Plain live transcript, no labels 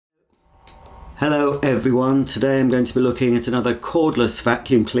Hello everyone, today I'm going to be looking at another cordless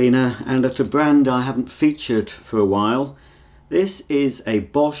vacuum cleaner and at a brand I haven't featured for a while. This is a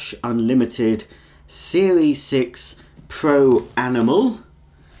Bosch Unlimited Serie 6 Pro Animal,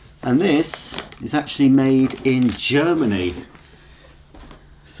 and this is actually made in Germany.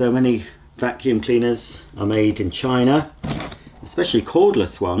 So many vacuum cleaners are made in China, especially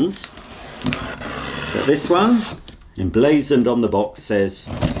cordless ones, but this one, emblazoned on the box, says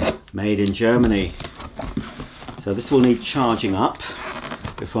made in Germany. So this will need charging up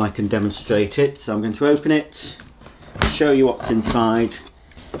before I can demonstrate it. So I'm going to open it, show you what's inside,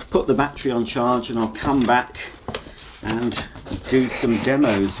 put the battery on charge, and I'll come back and do some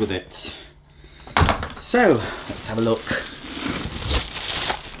demos with it. So let's have a look.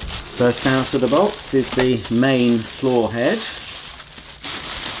 First out of the box is the main floor head.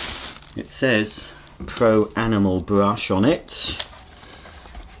 It says Pro Animal brush on it.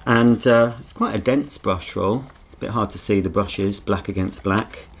 And it's quite a dense brush roll. It's a bit hard to see the brushes, black against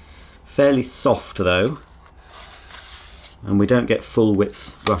black. Fairly soft though. And we don't get full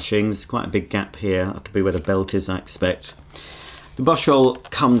width brushing. There's quite a big gap here. That could be where the belt is, I expect. The brush roll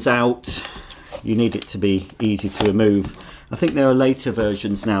comes out. You need it to be easy to remove. I think there are later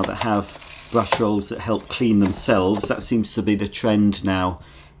versions now that have brush rolls that help clean themselves. That seems to be the trend now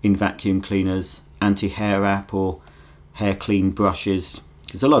in vacuum cleaners. Anti-hair wrap or hair clean brushes.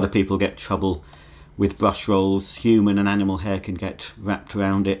 Because a lot of people get trouble with brush rolls. Human and animal hair can get wrapped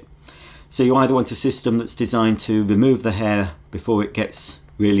around it. So you either want a system that's designed to remove the hair before it gets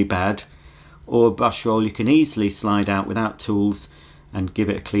really bad, or a brush roll you can easily slide out without tools and give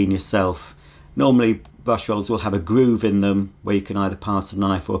it a clean yourself. Normally brush rolls will have a groove in them where you can either pass a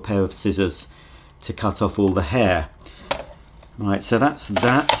knife or a pair of scissors to cut off all the hair. Right, so that's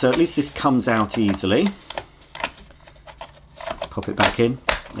that. So at least this comes out easily. Pop it back in.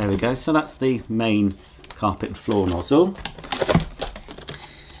 There we go. So that's the main carpet and floor nozzle.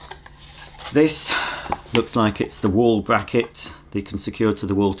 This looks like it's the wall bracket that you can secure to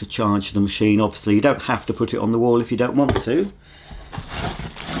the wall to charge the machine. Obviously you don't have to put it on the wall if you don't want to.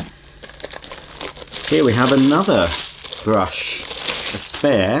 Here we have another brush, a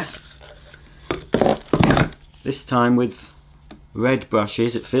spare, this time with red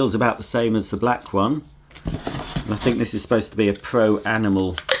brushes. It feels about the same as the black one. I think this is supposed to be a Pro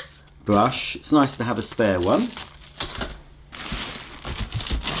Animal brush. It's nice to have a spare one.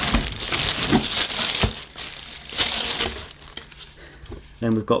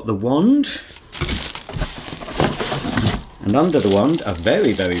 Then we've got the wand. And under the wand, a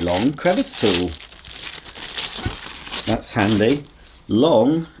very, very long crevice tool. That's handy.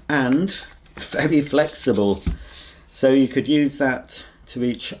 Long and very flexible. So you could use that to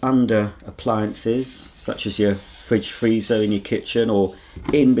reach under appliances such as your fridge freezer in your kitchen, or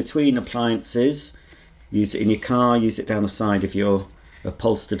in between appliances. Use it in your car, use it down the side of your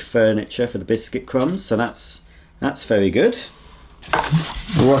upholstered furniture for the biscuit crumbs. So that's very good.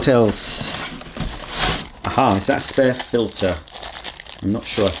 What else? Aha, is that a spare filter? I'm not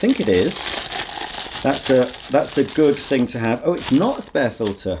sure. I think it is. That's a good thing to have. Oh, it's not a spare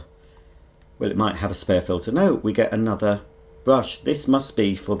filter. Well, it might have a spare filter. No, we get another brush. This must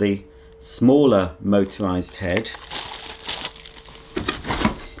be for the smaller motorised head.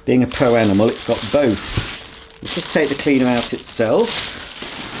 Being a Pro Animal, it's got both. Let's just take the cleaner out itself.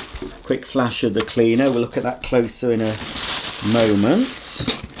 Quick flash of the cleaner. We'll look at that closer in a moment.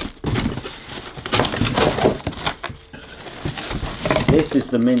 This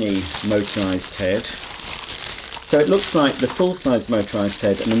is the mini motorised head. So it looks like the full-size motorised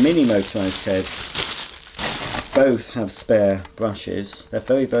head and the mini motorised head both have spare brushes. They're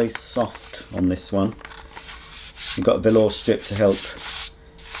very, very soft on this one. You've got a velour strip to help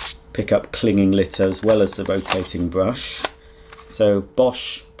pick up clinging litter as well as the rotating brush. So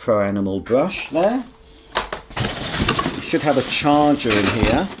Bosch Pro Animal brush there. We should have a charger in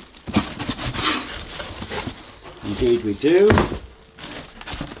here. Indeed we do.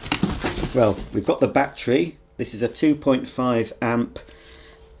 Well, we've got the battery. This is a 2.5 amp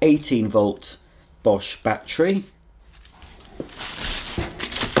 18 volt Bosch battery.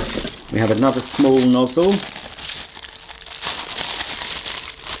 We have another small nozzle.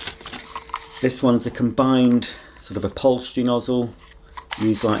 This one's a combined sort of upholstery nozzle.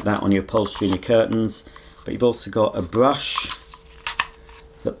 Use like that on your upholstery and your curtains. But you've also got a brush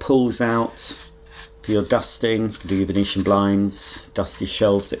that pulls out for your dusting. You can do your Venetian blinds, dusty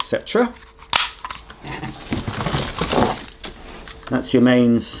shelves, etc. That's your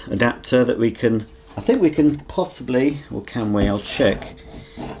mains adapter that we can, I think we can possibly, or can we, I'll check.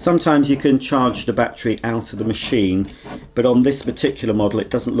 Sometimes you can charge the battery out of the machine, but on this particular model it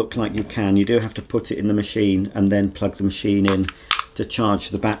doesn't look like you can. You do have to put it in the machine and then plug the machine in to charge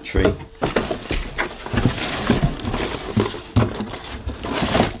the battery.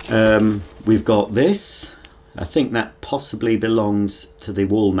 We've got this. I think that possibly belongs to the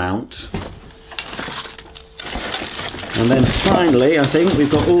wall mount. And then finally, I think we've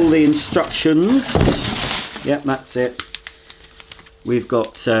got all the instructions. Yep, that's it. We've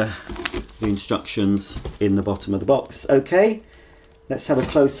got the instructions in the bottom of the box. Okay, let's have a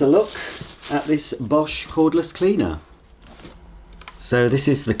closer look at this Bosch cordless cleaner. So this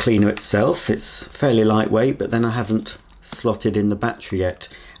is the cleaner itself. It's fairly lightweight, but then I haven't slotted in the battery yet.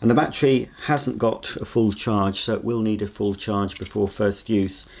 And the battery hasn't got a full charge, so it will need a full charge before first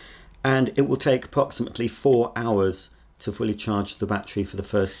use. And it will take approximately 4 hours to fully charge the battery for the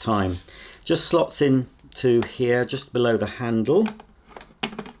first time. Just slots in to here, just below the handle.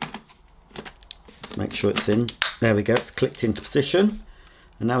 Let's make sure it's in. There we go, it's clicked into position.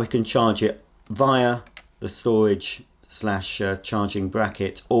 And now we can charge it via the storage slash charging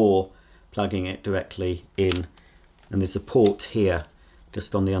bracket or plugging it directly in. And there's a port here,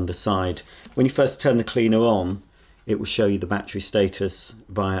 just on the underside. When you first turn the cleaner on, it will show you the battery status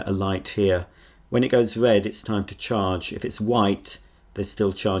via a light here. When it goes red, it's time to charge. If it's white, there's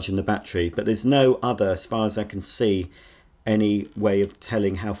still charging the battery, but there's no other, as far as I can see, any way of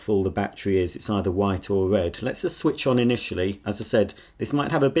telling how full the battery is. It's either white or red. Let's just switch on initially. As I said, this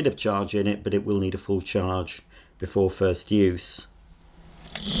might have a bit of charge in it, but it will need a full charge before first use.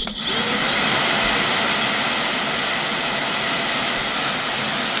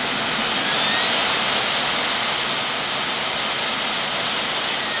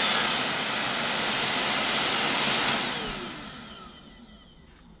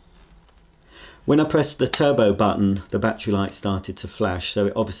 When I pressed the turbo button, the battery light started to flash, so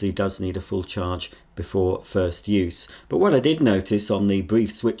it obviously does need a full charge before first use. But what I did notice on the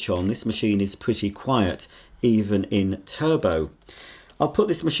brief switch on, this machine is pretty quiet, even in turbo. I'll put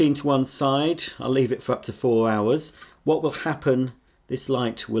this machine to one side, I'll leave it for up to 4 hours. What will happen, this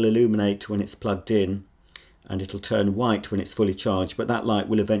light will illuminate when it's plugged in, and it'll turn white when it's fully charged, but that light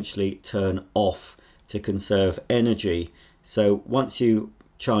will eventually turn off to conserve energy. So once you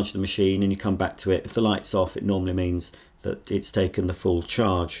charge the machine and you come back to it, if the light's off, it normally means that it's taken the full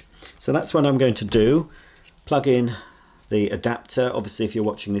charge. So that's what I'm going to do. Plug in the adapter. Obviously, if you're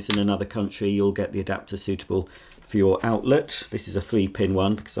watching this in another country, you'll get the adapter suitable for your outlet. This is a 3-pin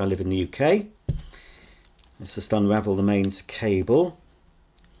one because I live in the UK. Let's just unravel the mains cable,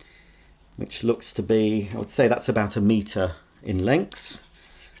 which looks to be, I would say that's about 1 meter in length.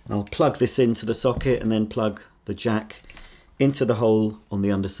 I'll plug this into the socket and then plug the jack into the hole on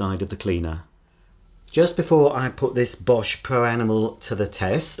the underside of the cleaner. Just before I put this Bosch Pro Animal to the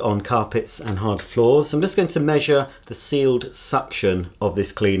test on carpets and hard floors, I'm just going to measure the sealed suction of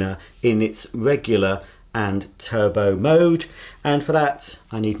this cleaner in its regular and turbo mode, and for that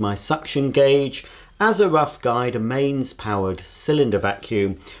I need my suction gauge. As a rough guide, a mains powered cylinder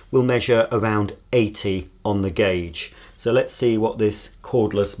vacuum will measure around 80 on the gauge. So let's see what this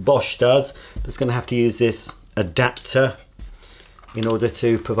cordless Bosch does. I'm just going to have to use this adapter in order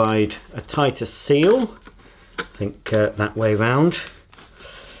to provide a tighter seal. I think that way round.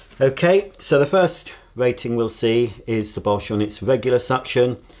 Okay, so the first rating we'll see is the Bosch on its regular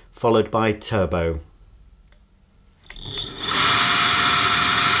suction, followed by turbo.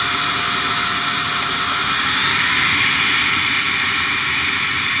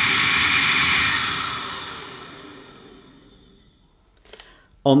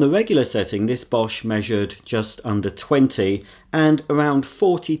 On the regular setting, this Bosch measured just under 20 and around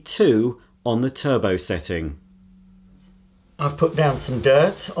 42 on the turbo setting. I've put down some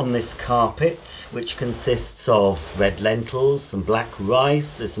dirt on this carpet, which consists of red lentils, some black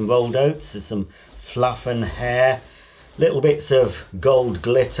rice, there's some rolled oats, there's some fluff and hair, little bits of gold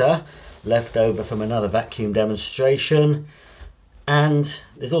glitter left over from another vacuum demonstration, and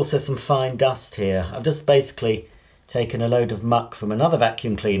there's also some fine dust here. I've just basically taken a load of muck from another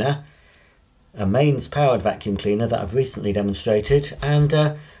vacuum cleaner, a mains powered vacuum cleaner that I've recently demonstrated,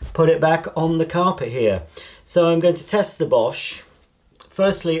 and put it back on the carpet here. So I'm going to test the Bosch,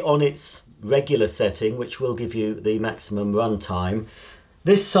 firstly on its regular setting, which will give you the maximum run time.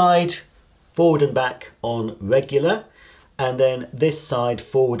 This side forward and back on regular, and then this side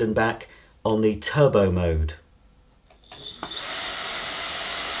forward and back on the turbo mode.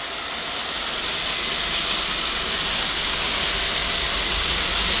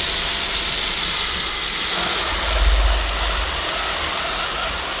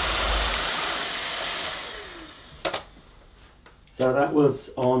 So that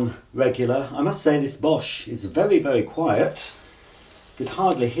was on regular. I must say this Bosch is very, very quiet. Could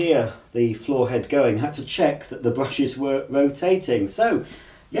hardly hear the floor head going. Had to check that the brushes were rotating. So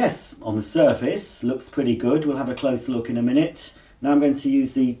yes, on the surface looks pretty good. We'll have a closer look in a minute. Now I'm going to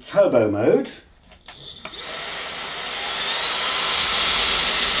use the turbo mode.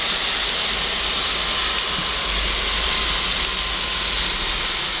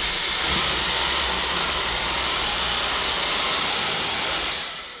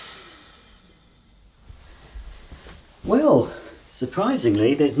 Well,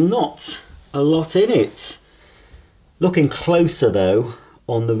 surprisingly, there's not a lot in it. Looking closer though,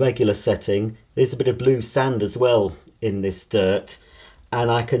 on the regular setting, there's a bit of blue sand as well in this dirt,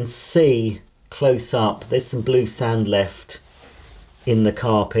 and I can see close up there's some blue sand left in the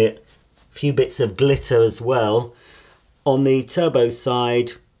carpet, a few bits of glitter as well. On the turbo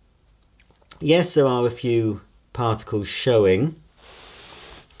side, yes, there are a few particles showing.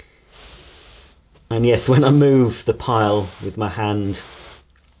 And yes, when I move the pile with my hand,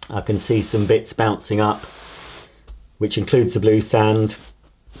 I can see some bits bouncing up, which includes the blue sand,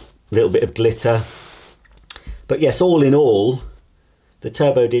 a little bit of glitter. But yes, all in all, the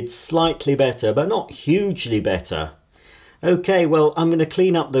turbo did slightly better, but not hugely better. Okay, well, I'm going to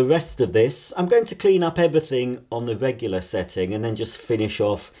clean up the rest of this. I'm going to clean up everything on the regular setting and then just finish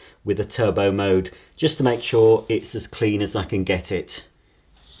off with the turbo mode, just to make sure it's as clean as I can get it.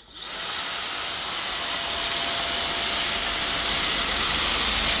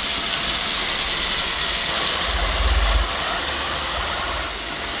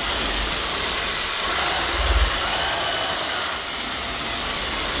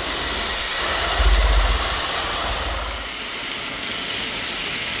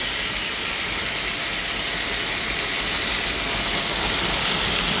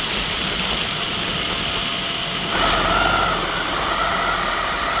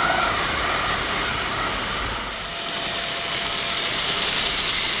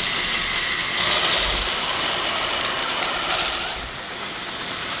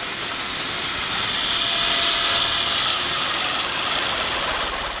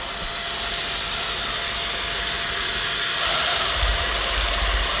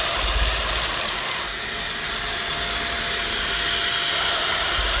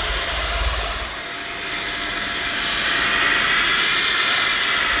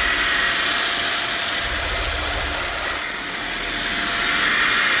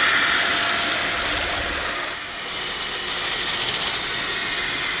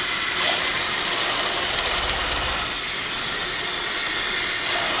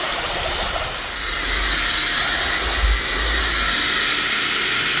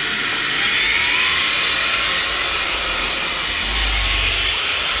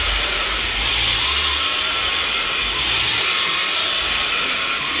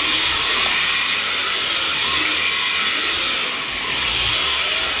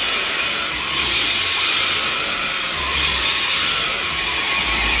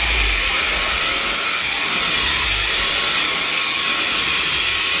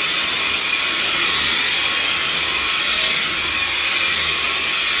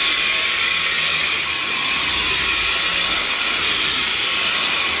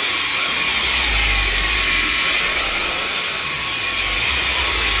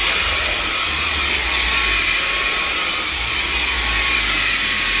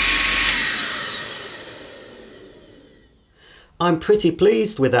 I'm pretty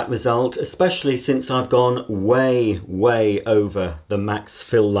pleased with that result, especially since I've gone way over the max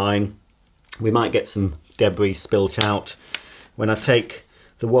fill line. We might get some debris spilt out when I take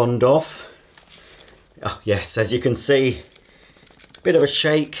the wand off. Oh yes, as you can see, a bit of a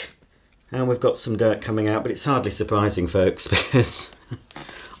shake and we've got some dirt coming out, but it's hardly surprising, folks, because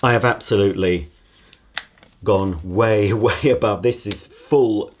I have absolutely gone way above. This is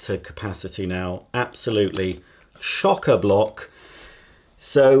full to capacity now, absolutely chock-a-block.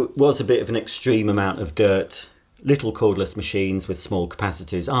 So it was a bit of an extreme amount of dirt. Little cordless machines with small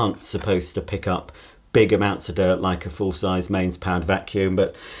capacities aren't supposed to pick up big amounts of dirt like a full-size mains powered vacuum,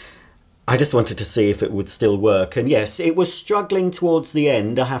 but I just wanted to see if it would still work. And yes, it was struggling towards the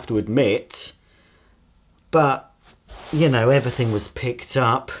end, I have to admit, but you know, everything was picked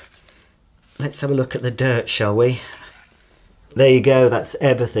up. Let's have a look at the dirt, shall we? There you go, that's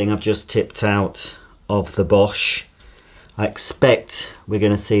everything I've just tipped out of the Bosch. I expect we're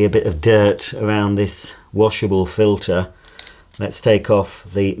going to see a bit of dirt around this washable filter. Let's take off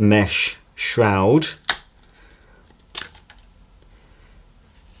the mesh shroud.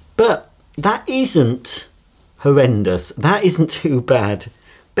 But that isn't horrendous. That isn't too bad.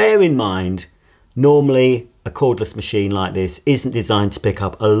 Bear in mind, normally a cordless machine like this isn't designed to pick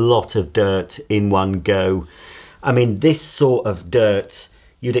up a lot of dirt in one go. I mean, this sort of dirt,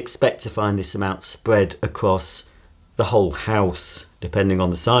 you'd expect to find this amount spread across the whole house, depending on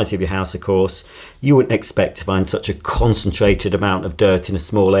the size of your house, of course. You wouldn't expect to find such a concentrated amount of dirt in a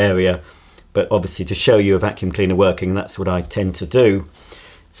small area, but obviously to show you a vacuum cleaner working, that's what I tend to do.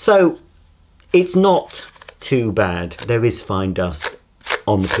 So it's not too bad. There is fine dust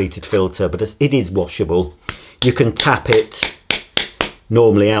on the pleated filter, but it is washable. You can tap it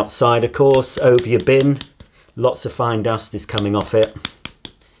normally outside, of course, over your bin. Lots of fine dust is coming off it.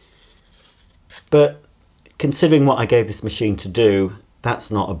 But considering what I gave this machine to do,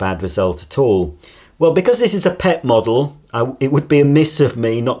 that's not a bad result at all. Well, because this is a pet model, it would be amiss of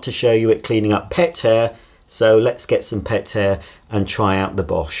me not to show you it cleaning up pet hair. So let's get some pet hair and try out the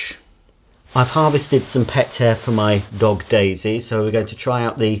Bosch. I've harvested some pet hair for my dog Daisy, so we're going to try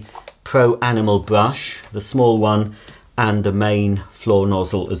out the Pro Animal brush, the small one, and the main floor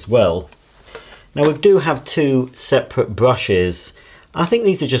nozzle as well. Now we do have two separate brushes. I think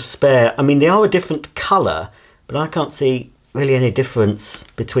these are just spare. I mean, they are a different colour, but I can't see really any difference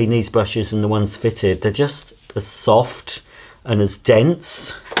between these brushes and the ones fitted. They're just as soft and as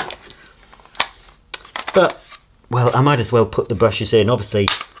dense. But, well, I might as well put the brushes in. Obviously,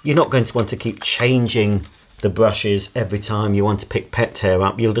 you're not going to want to keep changing the brushes every time you want to pick pet hair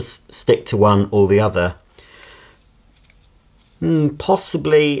up. You'll just stick to one or the other.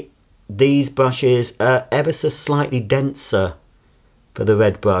 Possibly these brushes are ever so slightly denser for the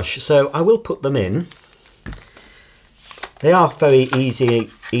red brush, so I will put them in. They are very easy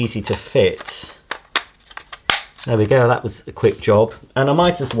to fit. There we go, that was a quick job. And I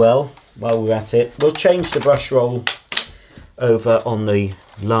might as well, while we're at it, we'll change the brush roll over on the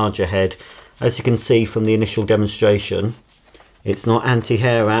larger head. As you can see from the initial demonstration, it's not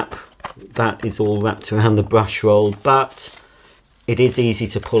anti-hair wrap. That is all wrapped around the brush roll, but it is easy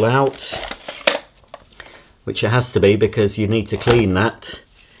to pull out, which it has to be because you need to clean that.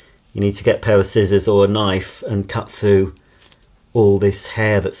 You need to get a pair of scissors or a knife and cut through all this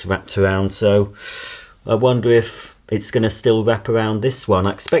hair that's wrapped around. So I wonder if it's going to still wrap around this one.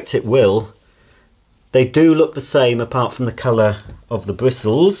 I expect it will. They do look the same apart from the colour of the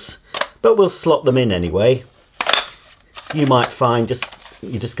bristles, but we'll slot them in anyway. You might find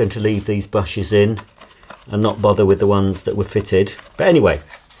you're just going to leave these brushes in and not bother with the ones that were fitted. But anyway,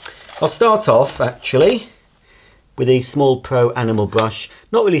 I'll start off actually with a small Pro Animal brush.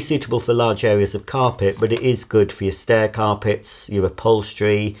 Not really suitable for large areas of carpet, but it is good for your stair carpets, your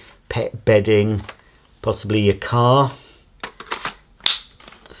upholstery, pet bedding, possibly your car.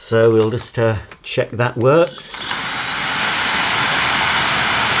 So we'll just check that works.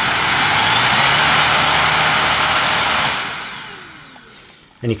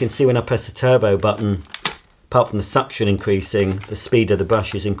 And you can see when I press the turbo button, apart from the suction increasing, the speed of the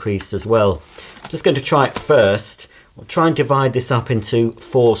brush is increased as well. I'm just going to try it first. I'll try and divide this up into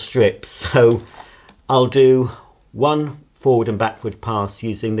 4 strips. So I'll do one forward and backward pass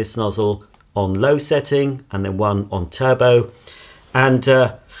using this nozzle on low setting and then one on turbo. And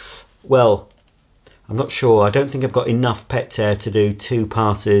well, I'm not sure. I don't think I've got enough pet hair to do 2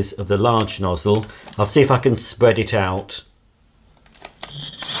 passes of the large nozzle. I'll see if I can spread it out.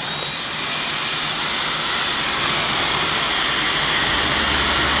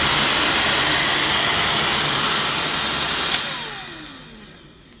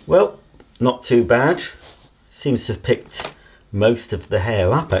 Well, not too bad. Seems to have picked most of the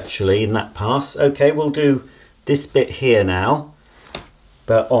hair up actually in that pass. Okay, we'll do this bit here now,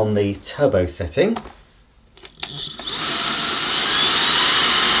 but on the turbo setting.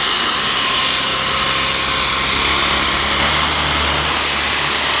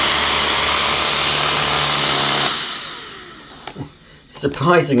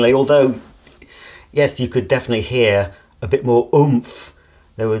 Surprisingly, although yes, you could definitely hear a bit more oomph.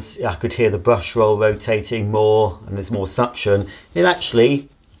 I could hear the brush roll rotating more and there's more suction. It actually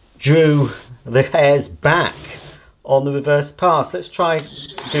drew the hairs back on the reverse pass. Let's try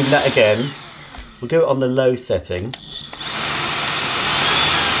doing that again. We'll do it on the low setting.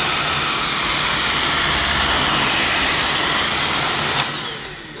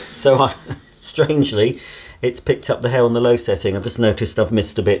 So strangely, it's picked up the hair on the low setting. I've just noticed I've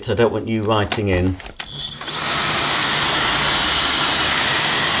missed a bit. I don't want you writing in.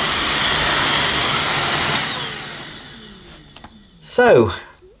 So,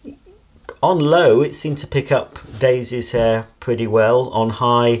 on low it seemed to pick up Daisy's hair pretty well. On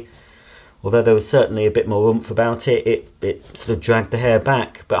high, although there was certainly a bit more oomph about it, it sort of dragged the hair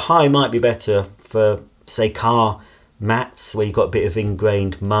back. But high might be better for, say, car mats where you've got a bit of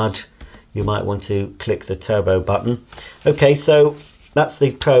ingrained mud. you might want to click the turbo button. Okay, so that's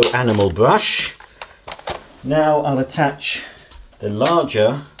the Pro Animal brush. Now I'll attach the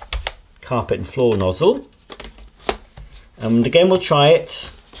larger carpet and floor nozzle. And again, we'll try it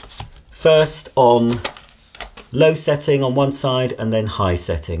first on low setting on one side and then high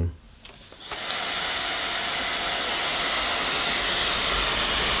setting.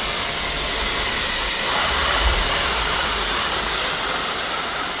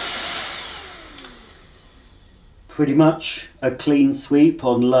 Pretty much a clean sweep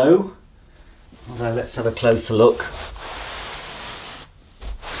on low, although let's have a closer look.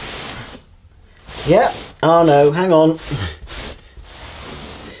 Yeah, oh no, hang on.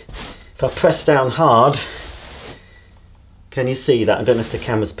 If I press down hard, can you see that? I don't know if the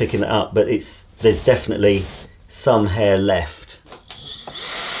camera's picking it up, but there's definitely some hair left.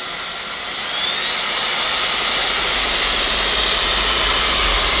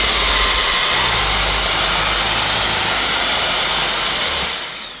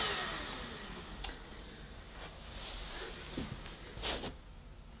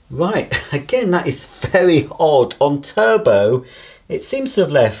 Right, again, that is very odd. On turbo, it seems to have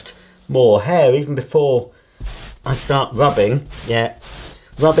left more hair even before I start rubbing. Yeah,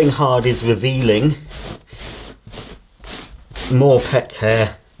 rubbing hard is revealing more pet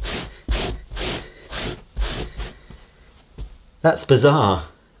hair. That's bizarre.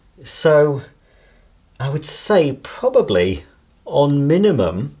 So I would say probably on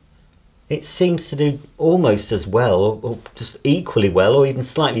minimum it seems to do almost as well, or just equally well, or even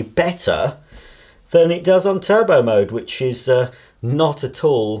slightly better than it does on turbo mode, which is not at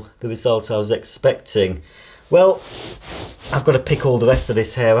all the result I was expecting. Well, I've got to pick all the rest of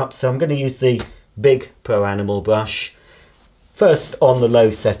this hair up, so I'm going to use the big Pro Animal brush first on the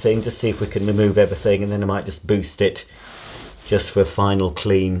low setting to see if we can remove everything, and then I might just boost it just for a final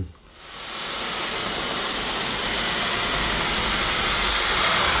clean.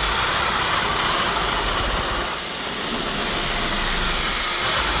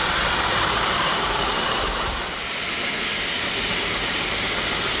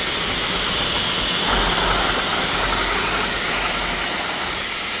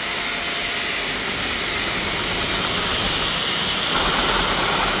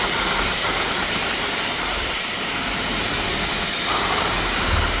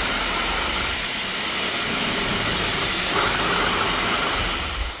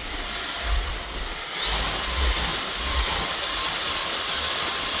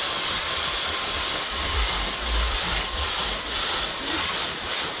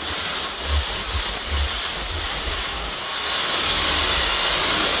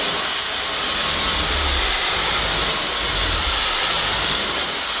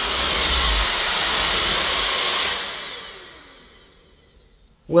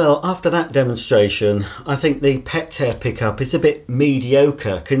 Well, after that demonstration, I think the pet hair pickup is a bit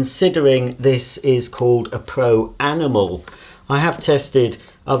mediocre, considering this is called a Pro Animal. I have tested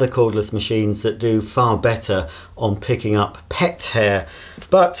other cordless machines that do far better on picking up pet hair,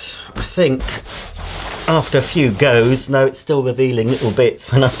 but I think after a few goes, no, it's still revealing little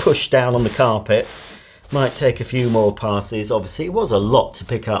bits when I push down on the carpet. Might take a few more passes. Obviously, it was a lot to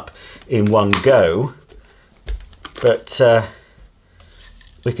pick up in one go, but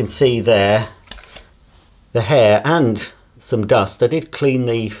we can see there the hair and some dust. I did clean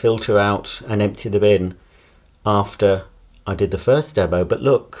the filter out and empty the bin after I did the first demo, but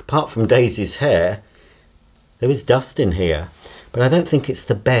look, apart from Daisy's hair, there is dust in here. But I don't think it's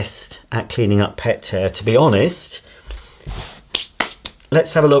the best at cleaning up pet hair, to be honest.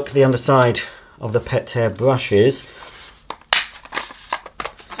 Let's have a look at the underside of the pet hair brushes.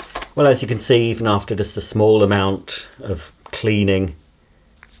 Well, as you can see, even after just a small amount of cleaning,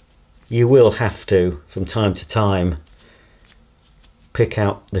 you will have to, from time to time, pick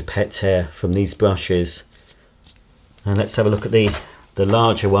out the pet hair from these brushes. And let's have a look at the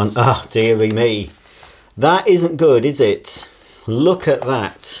larger one. Ah, dearie me. That isn't good, is it? Look at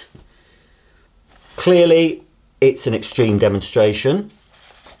that. Clearly, it's an extreme demonstration.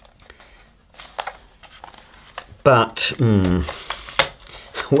 But,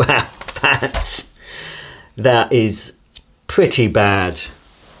 wow, that is pretty bad.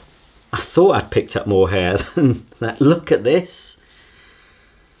 I thought I'd picked up more hair than that. Look at this.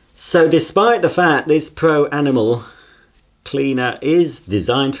 So despite the fact this Pro Animal cleaner is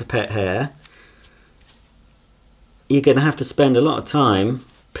designed for pet hair, you're going to have to spend a lot of time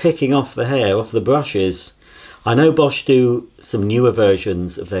picking off the hair off the brushes. I know Bosch do some newer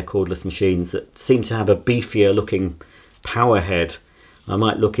versions of their cordless machines that seem to have a beefier looking power head. I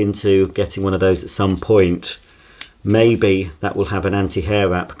might look into getting one of those at some point. maybe that will have an anti-hair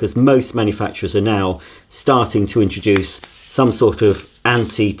wrap, because most manufacturers are now starting to introduce some sort of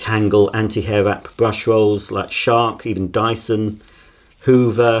anti-tangle, anti-hair wrap brush rolls, like Shark, even Dyson,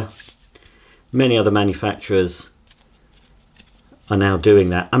 Hoover, many other manufacturers are now doing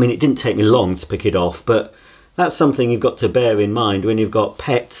that. I mean, it didn't take me long to pick it off, but that's something you've got to bear in mind when you've got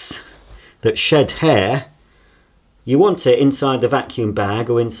pets that shed hair. You want it inside the vacuum bag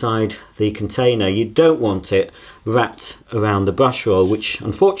or inside the container. You don't want it wrapped around the brush roll, which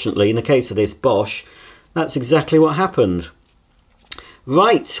unfortunately in the case of this Bosch, that's exactly what happened.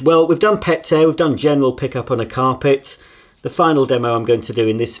 Right, well, we've done pet hair, we've done general pickup on a carpet. The final demo I'm going to do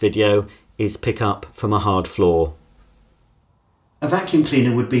in this video is pick up from a hard floor. A vacuum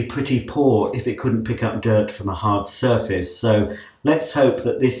cleaner would be pretty poor if it couldn't pick up dirt from a hard surface, so let's hope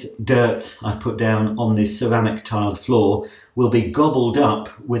that this dirt I've put down on this ceramic tiled floor will be gobbled up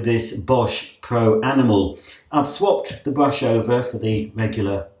with this Bosch Pro Animal. I've swapped the brush over for the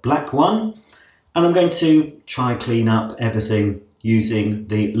regular black one, and I'm going to try clean up everything using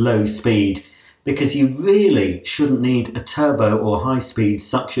the low speed, because you really shouldn't need a turbo or high-speed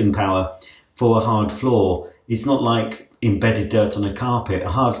suction power for a hard floor. It's not like embedded dirt on a carpet. A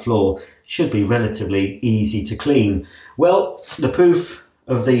hard floor should be relatively easy to clean. Well, the proof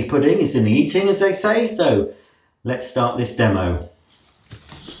of the pudding is in the eating, as they say, so let's start this demo.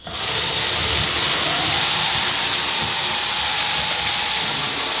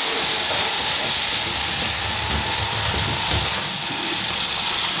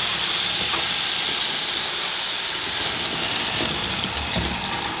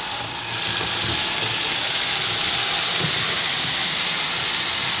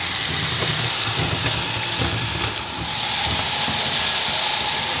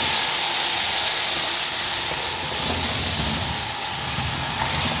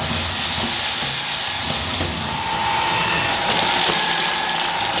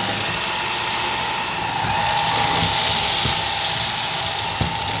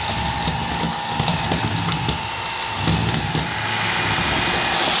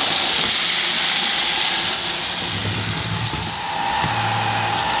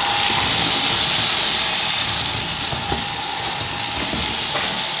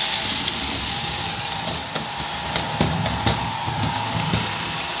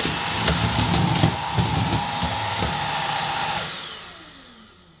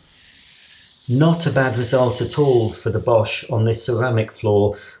 Not a bad result at all for the Bosch on this ceramic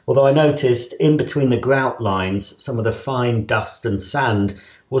floor, although I noticed in between the grout lines some of the fine dust and sand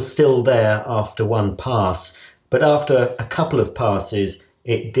was still there after one pass, but after a couple of passes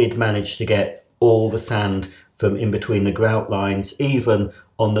it did manage to get all the sand from in between the grout lines, even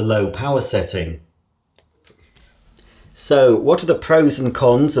on the low power setting. So what are the pros and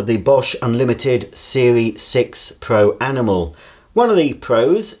cons of the Bosch Unlimited Serie 6 Pro Animal? One of the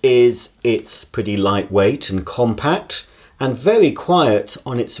pros is it's pretty lightweight and compact and very quiet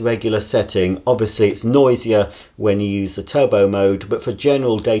on its regular setting. Obviously it's noisier when you use the turbo mode, but for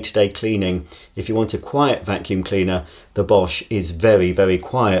general day-to-day cleaning, if you want a quiet vacuum cleaner, the Bosch is very, very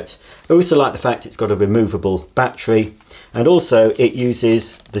quiet. I also like the fact it's got a removable battery, and also it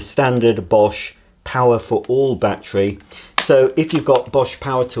uses the standard Bosch Power for All battery. So if you've got Bosch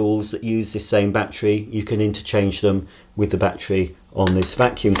power tools that use this same battery, you can interchange them with the battery on this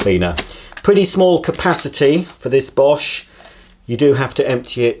vacuum cleaner. Pretty small capacity for this Bosch. You do have to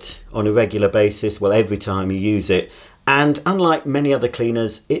empty it on a regular basis, well, every time you use it. And unlike many other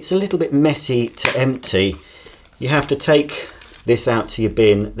cleaners, it's a little bit messy to empty. You have to take this out to your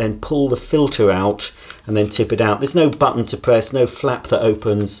bin, then pull the filter out and then tip it out. There's no button to press, no flap that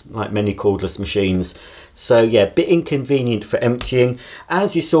opens like many cordless machines. So yeah, a bit inconvenient for emptying.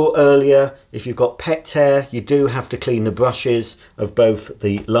 As you saw earlier, if you've got pet hair, you do have to clean the brushes of both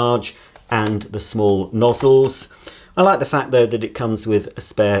the large and the small nozzles. I like the fact though that it comes with a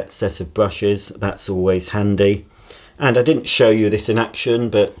spare set of brushes. That's always handy. And I didn't show you this in action,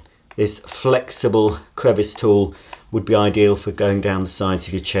 but this flexible crevice tool would be ideal for going down the sides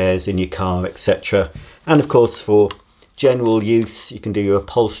of your chairs, in your car, etc. And of course for general use, you can do your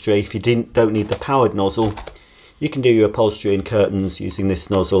upholstery. If you don't need the powered nozzle, you can do your upholstery and curtains using this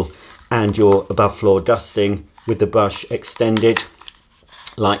nozzle, and your above floor dusting with the brush extended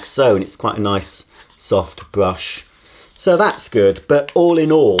like so, and it's quite a nice soft brush. So that's good, but all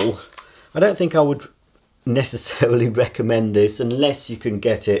in all, I don't think I would necessarily recommend this unless you can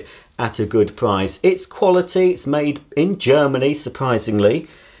get it at a good price. It's quality, it's made in Germany, surprisingly.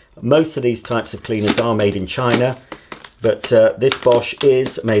 Most of these types of cleaners are made in China, but this Bosch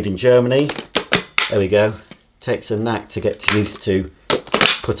is made in Germany. There we go. Takes a knack to get used to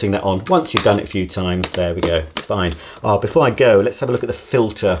putting that on. Once you've done it a few times, there we go, it's fine. Oh, before I go, let's have a look at the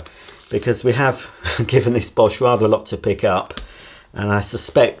filter, because we have given this Bosch rather a lot to pick up, and I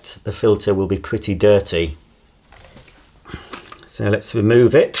suspect the filter will be pretty dirty. So let's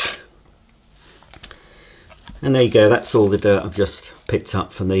remove it. And there you go, that's all the dirt I've just picked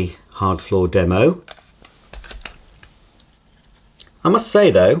up from the hard floor demo. I must say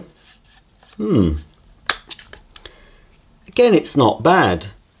though, again, it's not bad.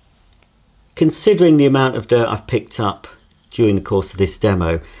 Considering the amount of dirt I've picked up during the course of this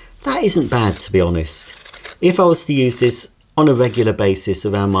demo, that isn't bad, to be honest. If I was to use this on a regular basis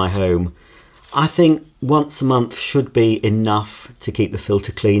around my home, I think once a month should be enough to keep the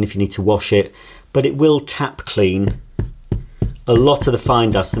filter clean if you need to wash it, but it will tap clean a lot of the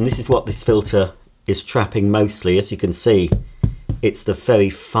fine dust, and this is what this filter is trapping mostly. As you can see, it's the very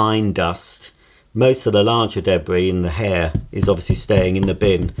fine dust. Most of the larger debris in the hair is obviously staying in the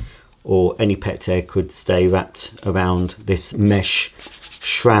bin, or any pet hair could stay wrapped around this mesh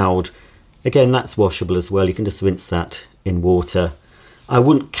shroud. Again, that's washable as well. You can just rinse that in water. I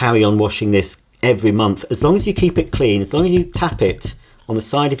wouldn't carry on washing this every month. As long as you keep it clean, as long as you tap it on the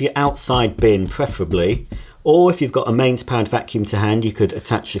side of your outside bin preferably, or if you've got a mains powered vacuum to hand, you could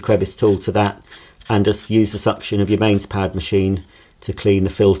attach the crevice tool to that and just use the suction of your mains powered machine to clean the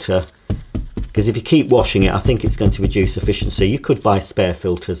filter. Because if you keep washing it, I think it's going to reduce efficiency. You could buy spare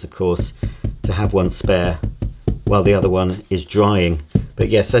filters, of course, to have one spare while the other one is drying. But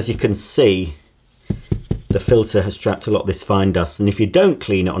yes, as you can see, the filter has trapped a lot of this fine dust, and if you don't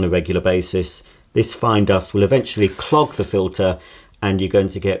clean it on a regular basis, this fine dust will eventually clog the filter and you're going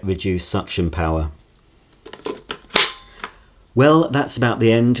to get reduced suction power. Well, that's about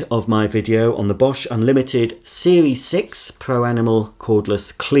the end of my video on the Bosch Unlimited Series 6 Pro Animal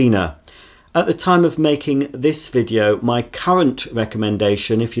Cordless Cleaner. At the time of making this video, my current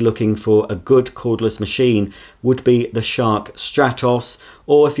recommendation, if you're looking for a good cordless machine, would be the Shark Stratos,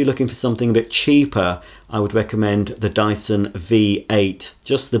 or if you're looking for something a bit cheaper, I would recommend the Dyson V8,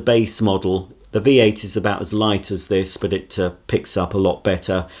 just the base model. The V8 is about as light as this, but it picks up a lot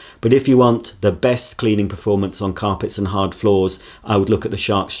better. But if you want the best cleaning performance on carpets and hard floors, I would look at the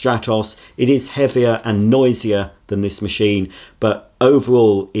Shark Stratos. It is heavier and noisier than this machine, but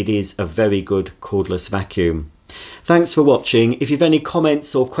overall it is a very good cordless vacuum. Thanks for watching. If you've any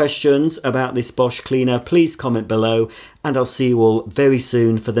comments or questions about this Bosch cleaner, please comment below, and I'll see you all very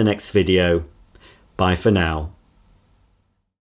soon for the next video. Bye for now.